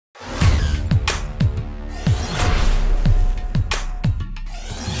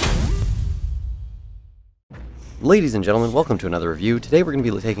Ladies and gentlemen, welcome to another review. Today we're going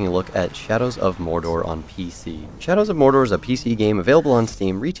to be taking a look at Shadows of Mordor on PC. Shadows of Mordor is a PC game available on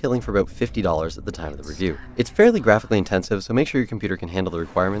Steam, retailing for about $50 at the time of the review. It's fairly graphically intensive, so make sure your computer can handle the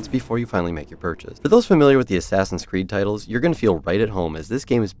requirements before you finally make your purchase. For those familiar with the Assassin's Creed titles, you're going to feel right at home, as this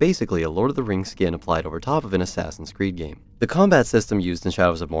game is basically a Lord of the Rings skin applied over top of an Assassin's Creed game. The combat system used in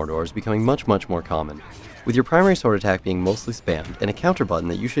Shadows of Mordor is becoming much more common, with your primary sword attack being mostly spammed, and a counter button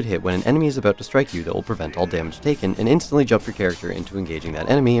that you should hit when an enemy is about to strike you that will prevent all damage taken and instantly jump your character into engaging that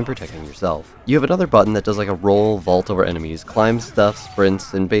enemy and protecting yourself. You have another button that does like a roll, vault over enemies, climbs stuff,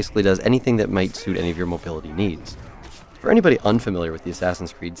 sprints, and basically does anything that might suit any of your mobility needs. For anybody unfamiliar with the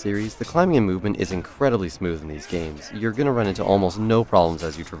Assassin's Creed series, the climbing and movement is incredibly smooth in these games. You're going to run into almost no problems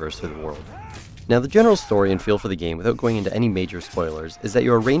as you traverse through the world. Now, the general story and feel for the game, without going into any major spoilers, is that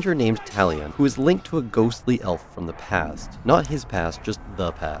you're a ranger named Talion, who is linked to a ghostly elf from the past. Not his past, just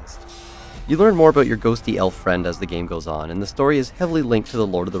the past. You learn more about your ghosty elf friend as the game goes on, and the story is heavily linked to the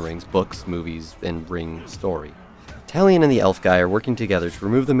Lord of the Rings books, movies, and ring story. Talion and the elf guy are working together to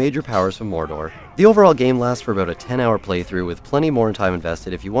remove the major powers from Mordor. The overall game lasts for about a 10-hour playthrough, with plenty more time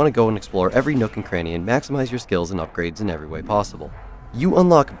invested if you want to go and explore every nook and cranny and maximize your skills and upgrades in every way possible. You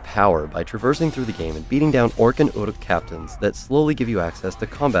unlock power by traversing through the game and beating down Orc and Uruk captains that slowly give you access to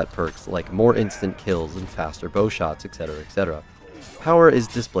combat perks like more instant kills and faster bow shots, etc, etc. Power is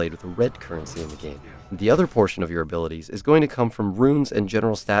displayed with a red currency in the game. The other portion of your abilities is going to come from runes and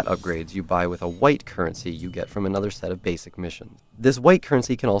general stat upgrades you buy with a white currency you get from another set of basic missions. This white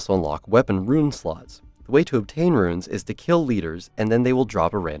currency can also unlock weapon rune slots. The way to obtain runes is to kill leaders, and then they will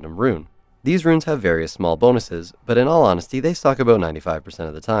drop a random rune. These runes have various small bonuses, but in all honesty, they suck about 95%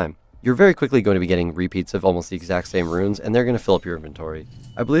 of the time. You're very quickly going to be getting repeats of almost the exact same runes, and they're going to fill up your inventory.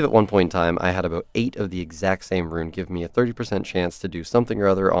 I believe at one point in time, I had about 8 of the exact same rune give me a 30% chance to do something or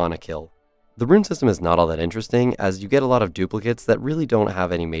other on a kill. The rune system is not all that interesting, as you get a lot of duplicates that really don't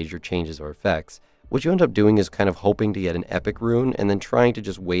have any major changes or effects. What you end up doing is kind of hoping to get an epic rune, and then trying to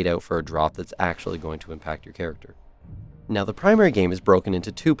just wait out for a drop that's actually going to impact your character. Now, the primary game is broken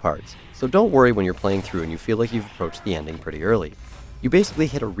into 2 parts, so don't worry when you're playing through and you feel like you've approached the ending pretty early. You basically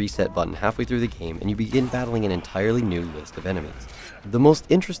hit a reset button halfway through the game and you begin battling an entirely new list of enemies. The most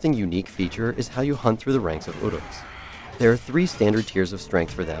interesting unique feature is how you hunt through the ranks of Uruks. There are 3 standard tiers of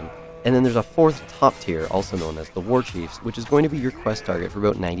strength for them, and then there's a 4th top tier, also known as the War Chiefs, which is going to be your quest target for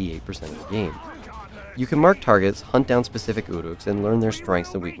about 98% of the game. You can mark targets, hunt down specific Uruks, and learn their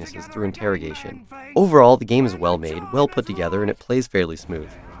strengths and weaknesses through interrogation. Overall, the game is well made, well put together, and it plays fairly smooth.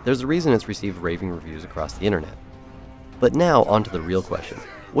 There's a reason it's received raving reviews across the internet. But now, on to the real question.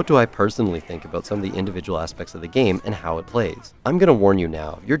 What do I personally think about some of the individual aspects of the game and how it plays? I'm going to warn you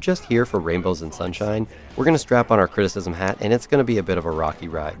now, if you're just here for rainbows and sunshine, we're going to strap on our criticism hat and it's going to be a bit of a rocky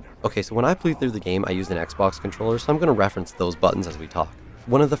ride. Okay, so when I played through the game, I used an Xbox controller, so I'm going to reference those buttons as we talk.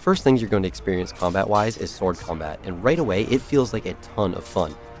 One of the first things you're going to experience combat-wise is sword combat, and right away it feels like a ton of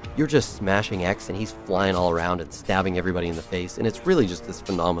fun. You're just smashing X and he's flying all around and stabbing everybody in the face, and it's really just this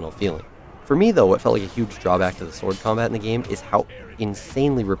phenomenal feeling. For me though, what felt like a huge drawback to the sword combat in the game is how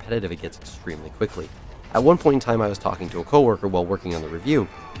insanely repetitive it gets extremely quickly. At one point in time I was talking to a coworker while working on the review,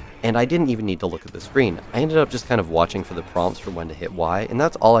 and I didn't even need to look at the screen. I ended up just kind of watching for the prompts for when to hit Y, and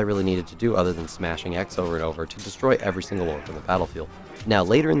that's all I really needed to do other than smashing X over and over to destroy every single orc on the battlefield. Now,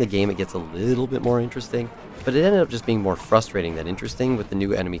 later in the game it gets a little bit more interesting, but it ended up just being more frustrating than interesting with the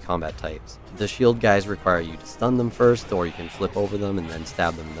new enemy combat types. The shield guys require you to stun them first, or you can flip over them and then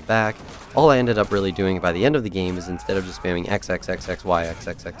stab them in the back. All I ended up really doing by the end of the game is, instead of just spamming XXXXY,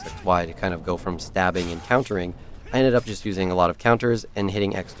 XXXXY to kind of go from stabbing and countering, I ended up just using a lot of counters and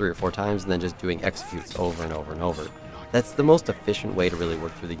hitting X 3 or 4 times and then just doing executes over and over and over. That's the most efficient way to really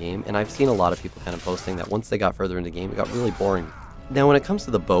work through the game, and I've seen a lot of people kind of posting that once they got further into the game, it got really boring. Now, when it comes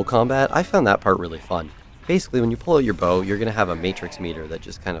to the bow combat, I found that part really fun. Basically, when you pull out your bow, you're going to have a matrix meter that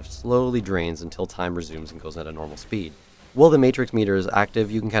just kind of slowly drains until time resumes and goes at a normal speed. While the matrix meter is active,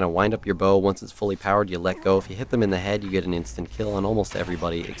 you can kind of wind up your bow. Once it's fully powered, you let go. If you hit them in the head, you get an instant kill on almost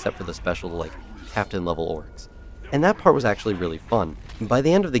everybody except for the special, like, captain level orcs. And that part was actually really fun. By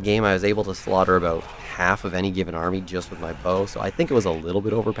the end of the game, I was able to slaughter about half of any given army just with my bow, so I think it was a little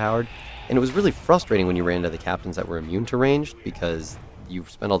bit overpowered. And it was really frustrating when you ran into the captains that were immune to ranged, because you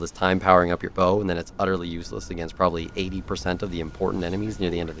spend all this time powering up your bow and then it's utterly useless against probably 80% of the important enemies near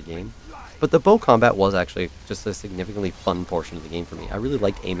the end of the game. But the bow combat was actually just a significantly fun portion of the game for me. I really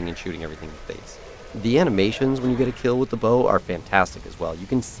liked aiming and shooting everything in the face. The animations when you get a kill with the bow are fantastic as well. You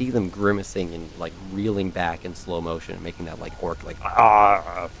can see them grimacing and like reeling back in slow motion and making that like orc like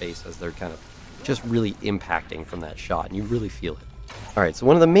face as they're kind of just really impacting from that shot, and you really feel it. Alright, so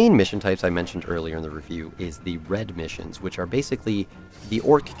one of the main mission types I mentioned earlier in the review is the red missions, which are basically the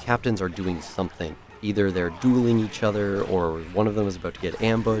orc captains are doing something. Either they're dueling each other, or one of them is about to get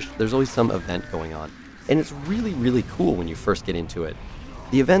ambushed. There's always some event going on. And it's really, really cool when you first get into it.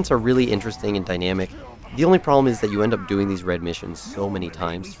 The events are really interesting and dynamic. The only problem is that you end up doing these red missions so many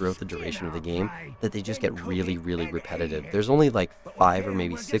times throughout the duration of the game that they just get really, really repetitive. There's only like 5 or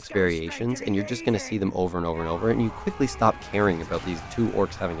maybe 6 variations, and you're just going to see them over and over and over, and you quickly stop caring about these 2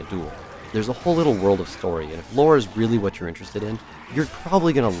 orcs having a duel. There's a whole little world of story, and if lore is really what you're interested in, you're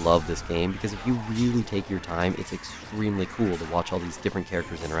probably going to love this game, because if you really take your time, it's extremely cool to watch all these different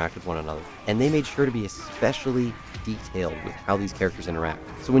characters interact with one another. And they made sure to be especially detailed with how these characters interact.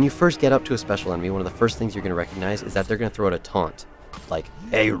 So when you first get up to a special enemy, one of the first things you're going to recognize is that they're going to throw out a taunt. Like,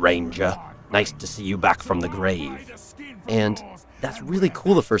 "Hey Ranger, nice to see you back from the grave." And that's really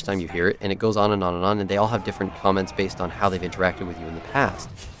cool the first time you hear it, and it goes on and on and on, and they all have different comments based on how they've interacted with you in the past.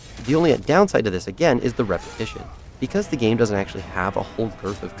 The only downside to this, again, is the repetition. Because the game doesn't actually have a whole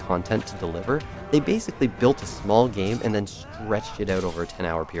girth of content to deliver, they basically built a small game and then stretched it out over a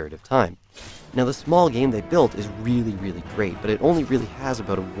 10-hour period of time. Now, the small game they built is really, really great, but it only really has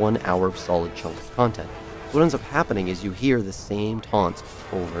about a 1-hour solid chunk of content. What ends up happening is you hear the same taunts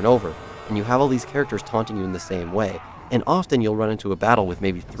over and over, and you have all these characters taunting you in the same way. And often you'll run into a battle with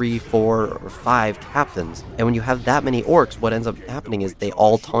maybe 3, 4, or 5 captains. And when you have that many orcs, what ends up happening is they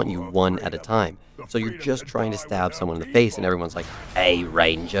all taunt you one at a time. So you're just trying to stab someone in the face, and everyone's like, "Hey,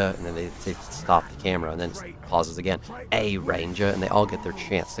 Ranger," and then they stop the camera, and then it pauses again, "Hey, Ranger," and they all get their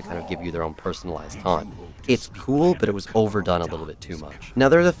chance to kind of give you their own personalized taunt. It's cool, but it was overdone a little bit too much. Now,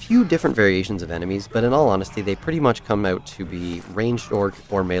 there's a few different variations of enemies, but in all honesty, they pretty much come out to be ranged orc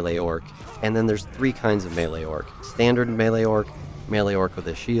or melee orc, and then there's 3 kinds of melee orc. Standard melee orc with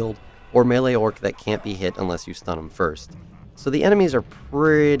a shield, or melee orc that can't be hit unless you stun them first. So the enemies are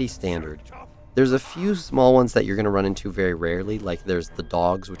pretty standard. There's a few small ones that you're going to run into very rarely, like there's the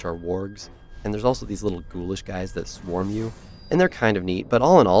dogs, which are wargs, and there's also these little ghoulish guys that swarm you, and they're kind of neat, but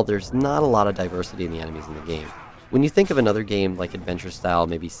all in all, there's not a lot of diversity in the enemies in the game. When you think of another game like adventure style,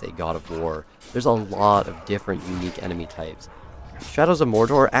 maybe say God of War, there's a lot of different unique enemy types. Shadows of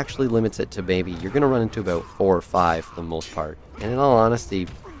Mordor actually limits it to maybe you're going to run into about 4 or 5 for the most part, and in all honesty,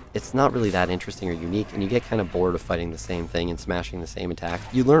 it's not really that interesting or unique, and you get kind of bored of fighting the same thing and smashing the same attack.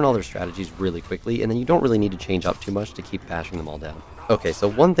 You learn all their strategies really quickly, and then you don't really need to change up too much to keep bashing them all down. Okay, so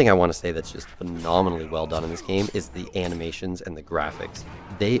one thing I want to say that's just phenomenally well done in this game is the animations and the graphics.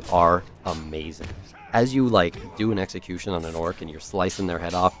 They are amazing. As you do an execution on an orc and you're slicing their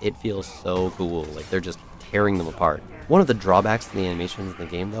head off, it feels so cool, like they're just tearing them apart. One of the drawbacks to the animations in the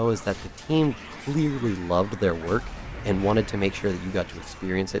game, though, is that the team clearly loved their work and wanted to make sure that you got to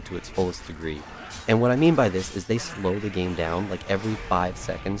experience it to its fullest degree. And what I mean by this is they slow the game down like every 5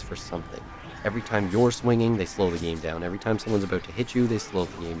 seconds for something. Every time you're swinging, they slow the game down. Every time someone's about to hit you, they slow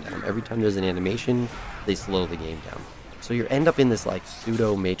the game down. Every time there's an animation, they slow the game down. So you end up in this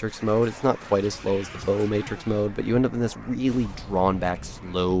pseudo Matrix mode. It's not quite as slow as the faux Matrix mode, but you end up in this really drawn back,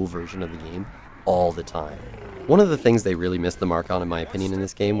 slow version of the game all the time. One of the things they really missed the mark on, in my opinion, in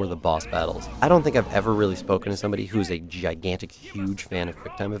this game were the boss battles. I don't think I've ever really spoken to somebody who's a gigantic, huge fan of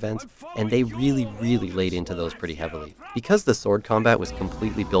QuickTime events, and they really, really laid into those pretty heavily. Because the sword combat was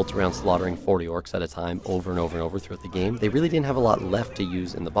completely built around slaughtering 40 orcs at a time over and over and over throughout the game, they really didn't have a lot left to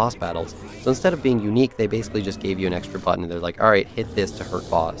use in the boss battles. So instead of being unique, they basically just gave you an extra button, and they're like, alright, hit this to hurt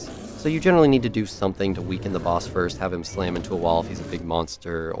boss. So you generally need to do something to weaken the boss first, have him slam into a wall if he's a big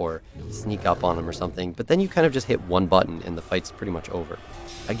monster, or sneak up on him or something, but then you kind of just hit one button and the fight's pretty much over.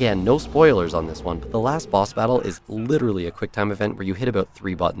 Again, no spoilers on this one, but the last boss battle is literally a QuickTime event where you hit about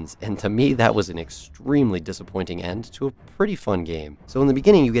 3 buttons, and to me that was an extremely disappointing end to a pretty fun game. So in the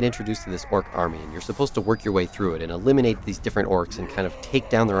beginning you get introduced to this orc army, and you're supposed to work your way through it and eliminate these different orcs and kind of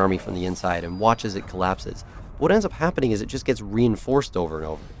take down their army from the inside and watch as it collapses. What ends up happening is it just gets reinforced over and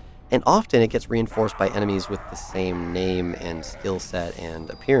over. And often it gets reinforced by enemies with the same name and skill set and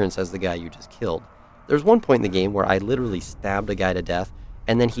appearance as the guy you just killed. There's one point in the game where I literally stabbed a guy to death,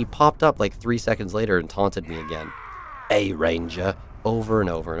 and then he popped up 3 seconds later and taunted me again. "Hey, Ranger," over and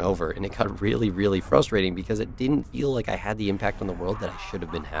over and over, and it got really, really frustrating because it didn't feel like I had the impact on the world that I should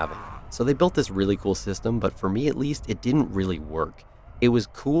have been having. So they built this really cool system, but for me at least, it didn't really work. It was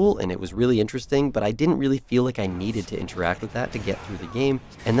cool and it was really interesting, but I didn't really feel like I needed to interact with that to get through the game,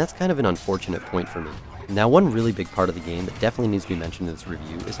 and that's kind of an unfortunate point for me. Now, one really big part of the game that definitely needs to be mentioned in this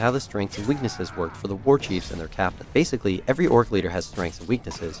review is how the strengths and weaknesses work for the war chiefs and their captain. Basically, every orc leader has strengths and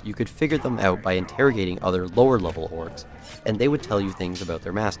weaknesses. You could figure them out by interrogating other lower level orcs, and they would tell you things about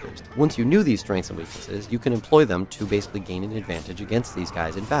their masters. Once you knew these strengths and weaknesses, you can employ them to basically gain an advantage against these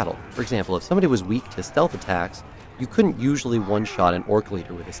guys in battle. For example, if somebody was weak to stealth attacks, you couldn't usually one-shot an orc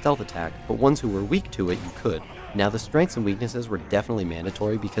leader with a stealth attack, but ones who were weak to it, you could. Now, the strengths and weaknesses were definitely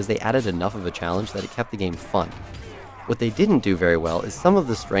mandatory because they added enough of a challenge that it kept the game fun. What they didn't do very well is some of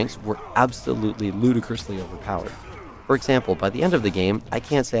the strengths were absolutely ludicrously overpowered. For example, by the end of the game, I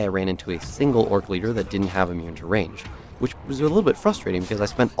can't say I ran into a single orc leader that didn't have immune to range, which was a little bit frustrating because I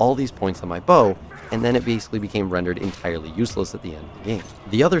spent all these points on my bow, and then it basically became rendered entirely useless at the end of the game.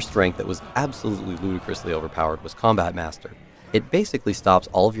 The other strength that was absolutely ludicrously overpowered was Combat Master. It basically stops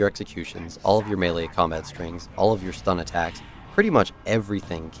all of your executions, all of your melee combat strings, all of your stun attacks. Pretty much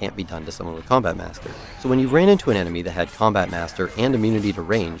everything can't be done to someone with Combat Master. So when you ran into an enemy that had Combat Master and immunity to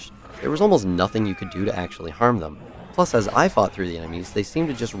range, there was almost nothing you could do to actually harm them. Plus, as I fought through the enemies, they seemed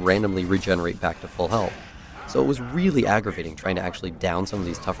to just randomly regenerate back to full health. So it was really aggravating trying to actually down some of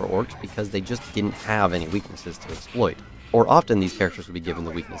these tougher orcs because they just didn't have any weaknesses to exploit. Or often these characters would be given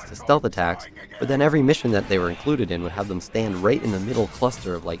the weakness to stealth attacks, but then every mission that they were included in would have them stand right in the middle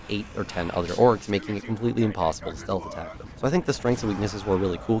cluster of like 8 or 10 other orcs, making it completely impossible to stealth attack them. So I think the strengths and weaknesses were a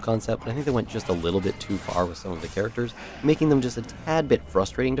really cool concept, but I think they went just a little bit too far with some of the characters, making them just a tad bit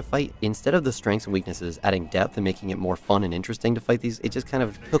frustrating to fight. Instead of the strengths and weaknesses adding depth and making it more fun and interesting to fight these, it just kind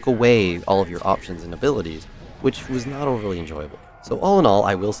of took away all of your options and abilities, which was not overly enjoyable. So all in all,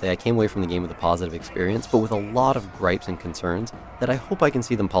 I will say I came away from the game with a positive experience, but with a lot of gripes and concerns that I hope I can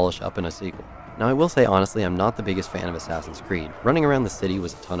see them polish up in a sequel. Now I will say honestly, I'm not the biggest fan of Assassin's Creed. Running around the city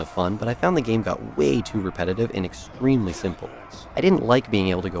was a ton of fun, but I found the game got way too repetitive and extremely simple. I didn't like being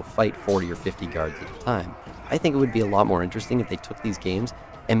able to go fight 40 or 50 guards at a time. I think it would be a lot more interesting if they took these games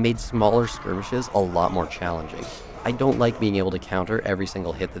and made smaller skirmishes a lot more challenging. I don't like being able to counter every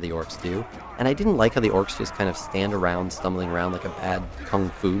single hit that the orcs do, and I didn't like how the orcs just kind of stand around stumbling around like a bad kung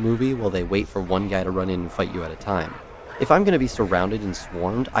fu movie while they wait for one guy to run in and fight you at a time. If I'm going to be surrounded and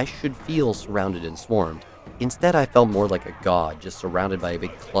swarmed, I should feel surrounded and swarmed. Instead, I felt more like a god, just surrounded by a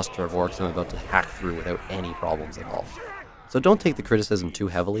big cluster of orcs I'm about to hack through without any problems at all. So don't take the criticism too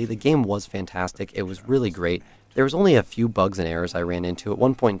heavily. The game was fantastic, it was really great. There was only a few bugs and errors I ran into. At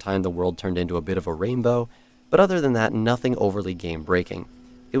one point in time, the world turned into a bit of a rainbow, but other than that, nothing overly game-breaking.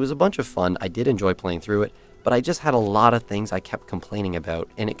 It was a bunch of fun, I did enjoy playing through it, but I just had a lot of things I kept complaining about,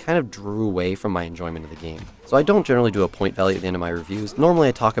 and it kind of drew away from my enjoyment of the game. So I don't generally do a point value at the end of my reviews. Normally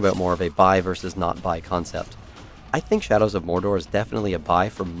I talk about more of a buy versus not buy concept. I think Shadows of Mordor is definitely a buy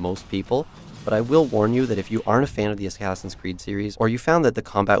for most people, but I will warn you that if you aren't a fan of the Assassin's Creed series, or you found that the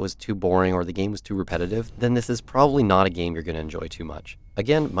combat was too boring or the game was too repetitive, then this is probably not a game you're going to enjoy too much.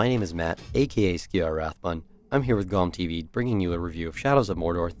 Again, my name is Matt, aka Sciar Rathbun. I'm here with GOMTV, bringing you a review of Shadows of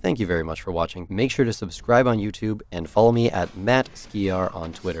Mordor. Thank you very much for watching. Make sure to subscribe on YouTube and follow me at MattSciar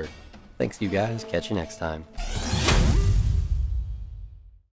on Twitter. Thanks you guys, catch you next time.